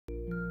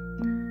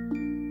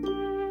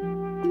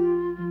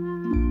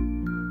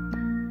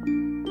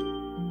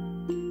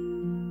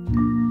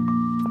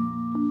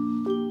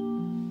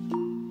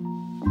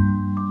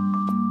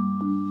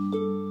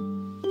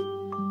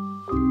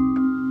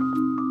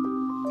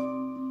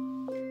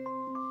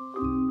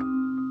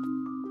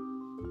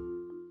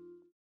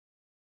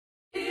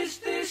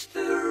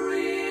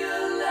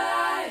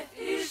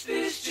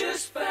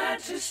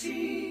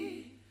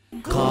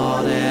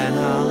caught in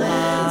a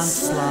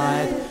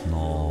landslide,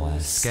 no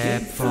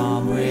escape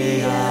from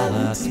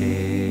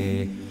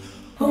reality.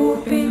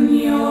 Open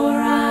your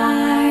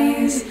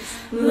eyes,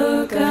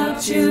 look up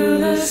to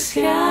the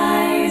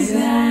skies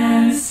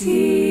and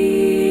see.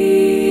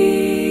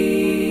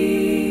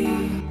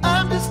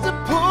 I'm just a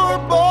poor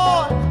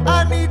boy,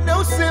 I need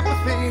no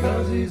sympathy.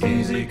 'Cause he's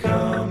easy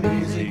come,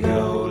 easy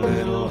go,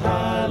 little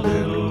high,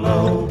 little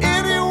low.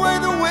 Any way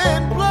the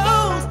wind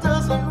blows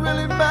doesn't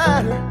really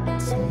matter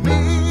to me.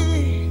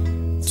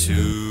 To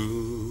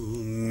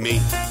me.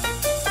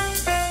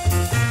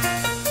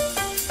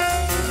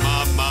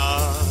 Mama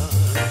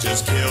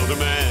just killed a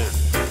man,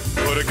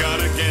 put a gun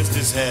against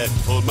his head,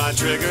 pulled my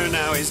trigger,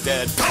 now he's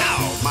dead.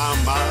 Pow!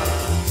 Mama,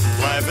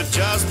 life had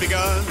just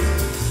begun,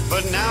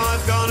 but now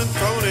I've gone and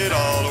thrown it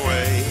all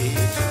away.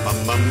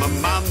 Mama,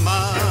 mama,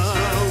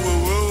 woo,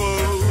 woo,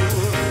 woo.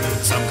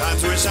 Sometimes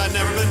wish I'd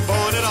never been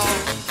born at all.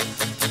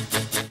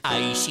 I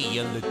see a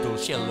little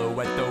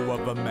silhouette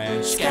of a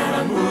man.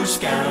 Scaramouche,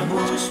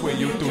 Scaramouche, swing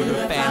you through the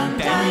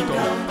fandango.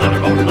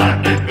 Thunderbolt,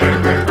 lightning,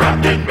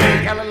 lightning,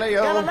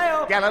 Galileo,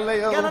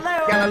 Galileo,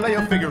 Galileo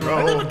Figaro.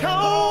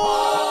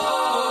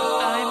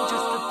 I'm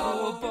just a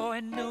poor boy,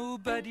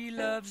 nobody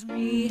loves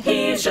me.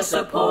 He's just a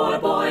poor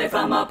boy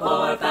from a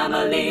poor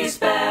family.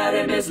 Spare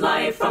him his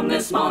life from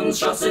this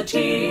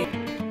monstrosity.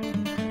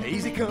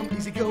 Easy come,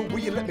 easy go, will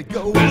you let me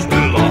go? This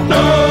belong.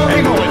 No,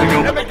 Ain't gonna let you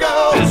go. let me go.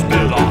 This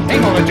belong.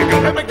 Ain't gonna let you go.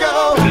 Let me go.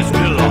 This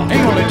belong.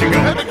 Ain't gonna let you go.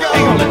 Let me go.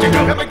 Ain't gonna let you go.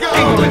 Let me go.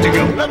 Ain't gonna let you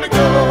go. Let me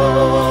go.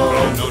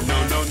 No, no,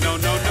 no, no,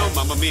 no, no,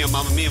 mamma mia,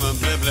 blah,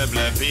 blah,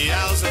 blah.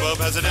 Beelzebub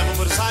has a devil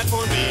put aside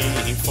for me,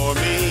 for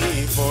me,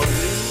 for me.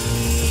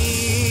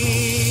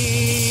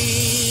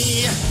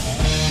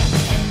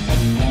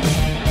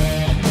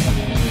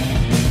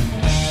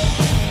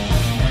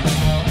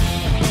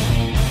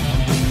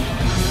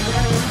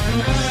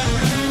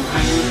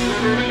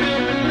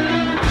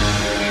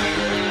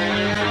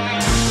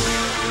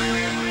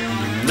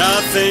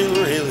 Nothing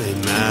really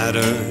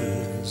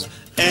matters,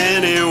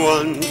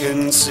 anyone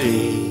can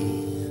see.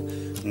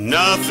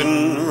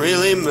 Nothing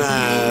really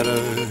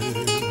matters.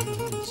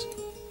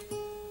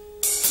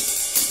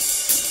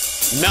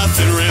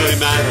 Nothing really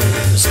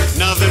matters.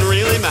 Nothing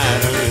really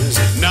matters.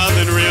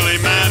 Nothing really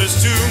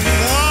matters to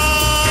me.